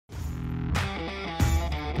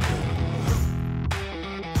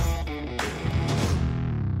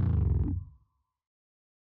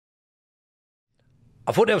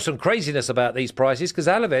I thought there was some craziness about these prices because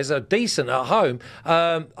Alaves are decent at home.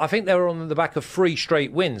 I think they were on the back of 3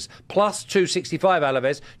 straight wins. Plus 265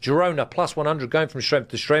 Alaves, Girona plus 100 going from strength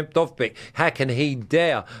to strength. Dovbik, how can he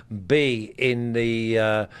dare be in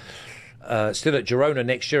the... still at Girona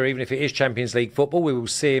next year, even if it is Champions League football. We will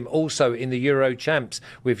see him also in the Euro Champs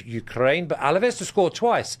with Ukraine. But Alaves to score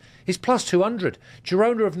twice is plus 200.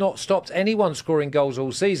 Girona have not stopped anyone scoring goals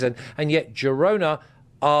all season, and yet Girona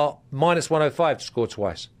are minus 105 to score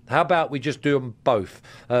twice. How about we just do them both?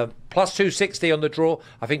 Plus 260 on the draw.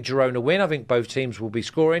 I think Girona win. I think both teams will be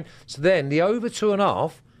scoring. So then the over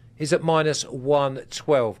 2.5 is at minus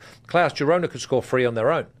 112. Klaus, Girona could score 3 on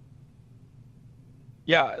their own.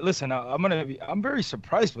 Yeah, listen, I'm very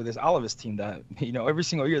surprised with this Alaves team that, every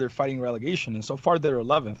single year they're fighting relegation, and so far they're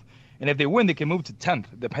 11th. And if they win, they can move to 10th,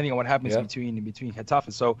 depending on what happens between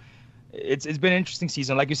Getafe. So it's been an interesting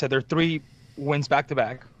season. Like you said, there are 3 wins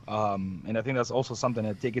back-to-back, and I think that's also something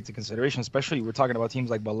to take into consideration, especially we're talking about teams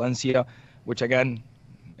like Valencia, which, again,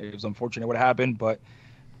 it was unfortunate what happened, but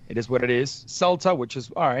it is what it is. Celta, which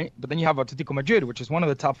is all right, but then you have Atletico Madrid, which is one of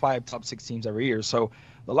the top 5, top 6 teams every year. So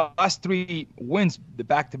the last 3 wins, the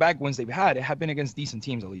back-to-back wins they've had, have been against decent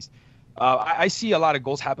teams at least. I see a lot of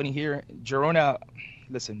goals happening here. Girona,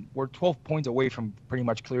 listen, we're 12 points away from pretty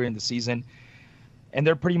much clearing the season, and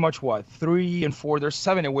they're pretty much, 3 and 4? They're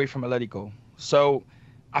 7 away from Atletico. So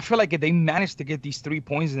I feel like if they manage to get these 3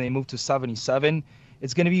 points and they move to 77,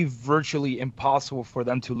 it's going to be virtually impossible for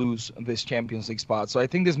them to lose this Champions League spot. So I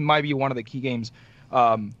think this might be one of the key games.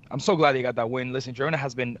 I'm so glad they got that win. Listen, Girona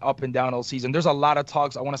has been up and down all season. There's a lot of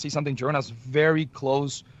talks. I want to see something. Girona's very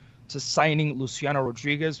close to signing Luciano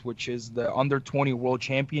Rodriguez, which is the under-20 world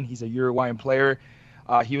champion. He's a Uruguayan player.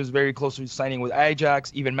 He was very close to signing with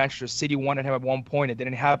Ajax. Even Manchester City wanted him at one point. It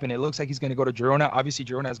didn't happen. It looks like he's going to go to Girona. Obviously,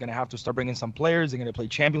 Girona is going to have to start bringing some players. They're going to play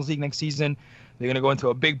Champions League next season. They're going to go into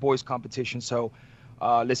a big boys competition. So,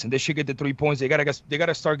 listen, they should get the 3 points. They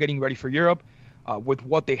gotta start getting ready for Europe with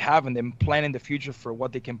what they have, and then plan in the future for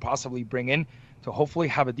what they can possibly bring in to hopefully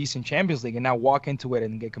have a decent Champions League and not walk into it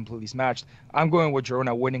and get completely smashed. I'm going with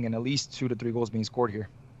Girona winning and at least 2 to 3 goals being scored here.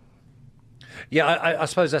 Yeah, I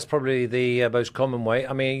suppose that's probably the most common way.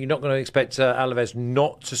 I mean, you're not going to expect Alaves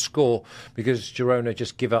not to score because Girona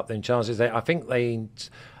just give up their chances. I think they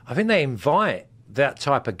invite that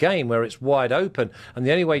type of game where it's wide open, and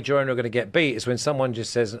the only way Girona are going to get beat is when someone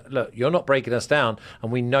just says, look, you're not breaking us down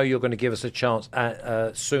and we know you're going to give us a chance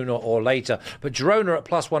sooner or later. But Girona at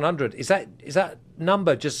plus 100, is that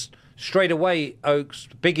number just straight away, Oaks,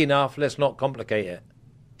 big enough? Let's not complicate it.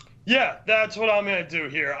 Yeah, that's what I'm going to do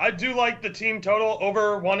here. I do like the team total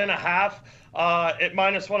over 1.5 at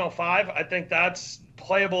minus 105. I think that's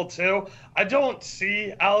playable too. I don't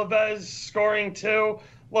see Alaves scoring 2.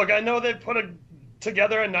 Look, I know they've put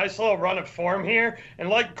together a nice little run of form here, and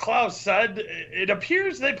like Klaus said, it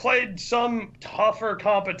appears they played some tougher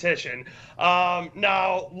competition.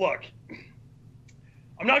 Now, look,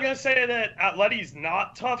 I'm not going to say that Atleti's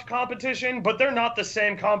not tough competition, but they're not the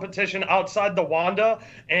same competition outside the Wanda.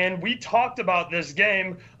 And we talked about this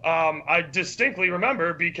game, I distinctly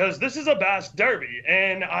remember, because this is a Basque derby.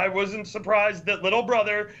 And I wasn't surprised that little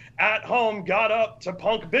brother at home got up to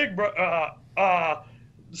punk big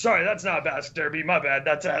sorry, that's not Basque derby. My bad.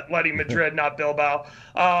 That's Atleti Madrid, not Bilbao.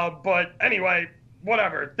 But anyway,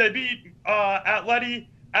 whatever. They beat Atleti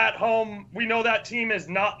at home. We know that team is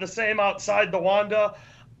not the same outside the Wanda.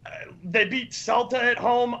 They beat Celta at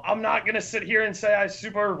home. I'm not going to sit here and say I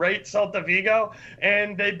super rate Celta Vigo.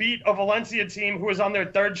 And they beat a Valencia team who was on their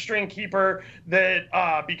 3rd-string keeper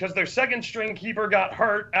that because their 2nd-string keeper got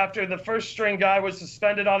hurt after the 1st-string guy was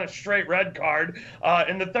suspended on a straight red card.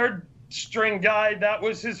 And the 3rd-string guy, that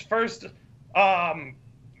was his first La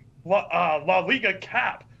Liga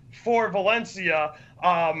cap for Valencia,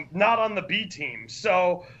 not on the B team.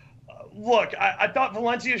 So, look, I thought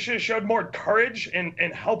Valencia should have showed more courage and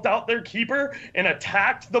helped out their keeper and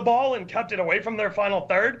attacked the ball and kept it away from their final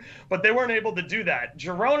third, but they weren't able to do that.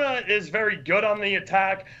 Girona is very good on the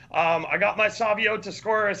attack. I got my Savio to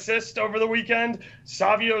score an assist over the weekend.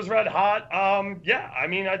 Savio's red hot. Yeah, I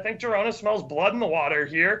mean, I think Girona smells blood in the water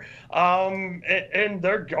here, and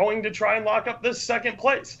they're going to try and lock up this 2nd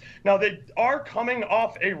place. Now, they are coming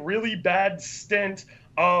off a really bad stint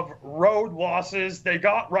of road losses. They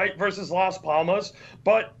got right versus Las Palmas.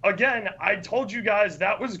 But again, I told you guys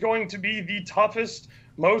that was going to be the toughest,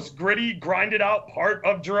 most gritty, grinded out part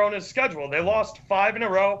of Girona's schedule. They lost 5 in a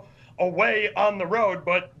row away on the road,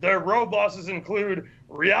 but their road losses include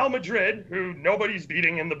Real Madrid, who nobody's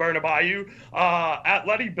beating in the Bernabeu,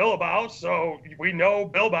 Atleti Bilbao, so we know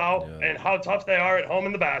Bilbao and how tough they are at home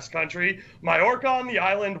in the Basque Country, Mallorca on the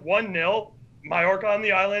island 1-0, Mallorca on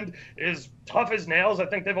the island is tough as nails. I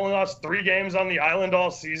think they've only lost 3 games on the island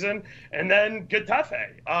all season. And then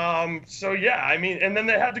Getafe. So, yeah, I mean, and then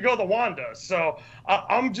they had to go to Wanda. So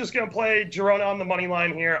I'm just going to play Girona on the money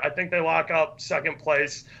line here. I think they lock up second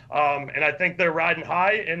place. And I think they're riding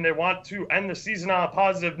high, and they want to end the season on a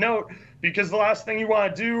positive note, because the last thing you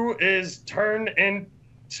want to do is turn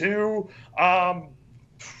into,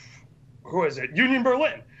 who is it? Union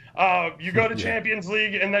Berlin. You go to Champions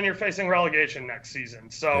League, and then you're facing relegation next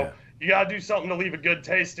season. So you got to do something to leave a good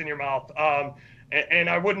taste in your mouth. And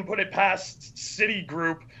I wouldn't put it past City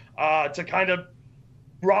Group to kind of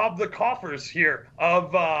rob the coffers here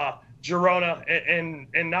of Girona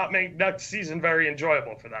and not make next season very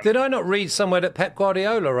enjoyable for them. Did I not read somewhere that Pep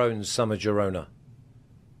Guardiola owns some of Girona?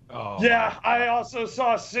 Oh, yeah, I also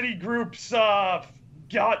saw City Group's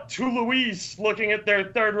got two Luis looking at their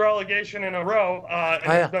 3rd relegation in a row, and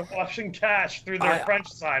has been washing cash through their French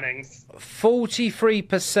signings.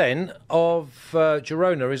 43% of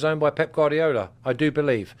Girona is owned by Pep Guardiola, I do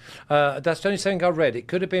believe. That's the only thing I read. It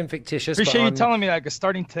could have been fictitious. Appreciate you telling me that, because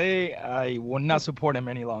starting today, I will not support him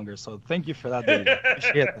any longer. So thank you for that, David.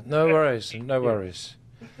 Appreciate it. No worries, no worries.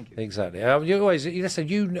 Exactly. You always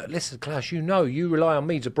listen, Klaus. You rely on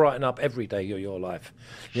me to brighten up every day of your life.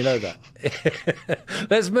 You know that.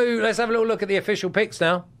 Let's move. Let's have a little look at the official picks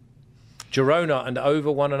now. Girona and over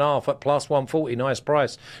 1.5 at plus 140. Nice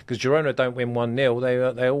price, because Girona don't win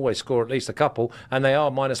 1-0. They always score at least a couple, and they are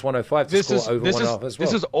minus 105 to score over 1.5 as well.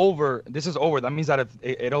 This is over. This is over. That means that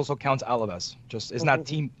it also counts Alaves. Just it's not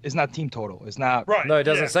team. It's not team total. It's not. Right. No, it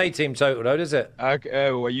doesn't say team total, though, does it?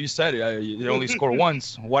 Well, you said you only score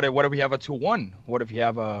once. What if we have a 2-1? What if you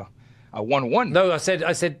have a 1-1? No, I said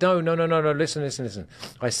no. Listen.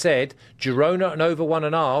 I said Girona and over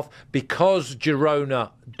 1.5 because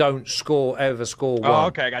Girona don't ever score 1. Oh,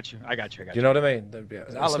 okay, I got you. Do you know what I mean?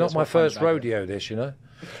 It's not my first rodeo, this, you know.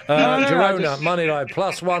 Girona, money line,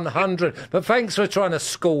 plus 100. But thanks for trying to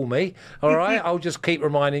school me, all right? I'll just keep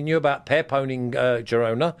reminding you about Pep owning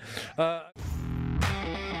Girona.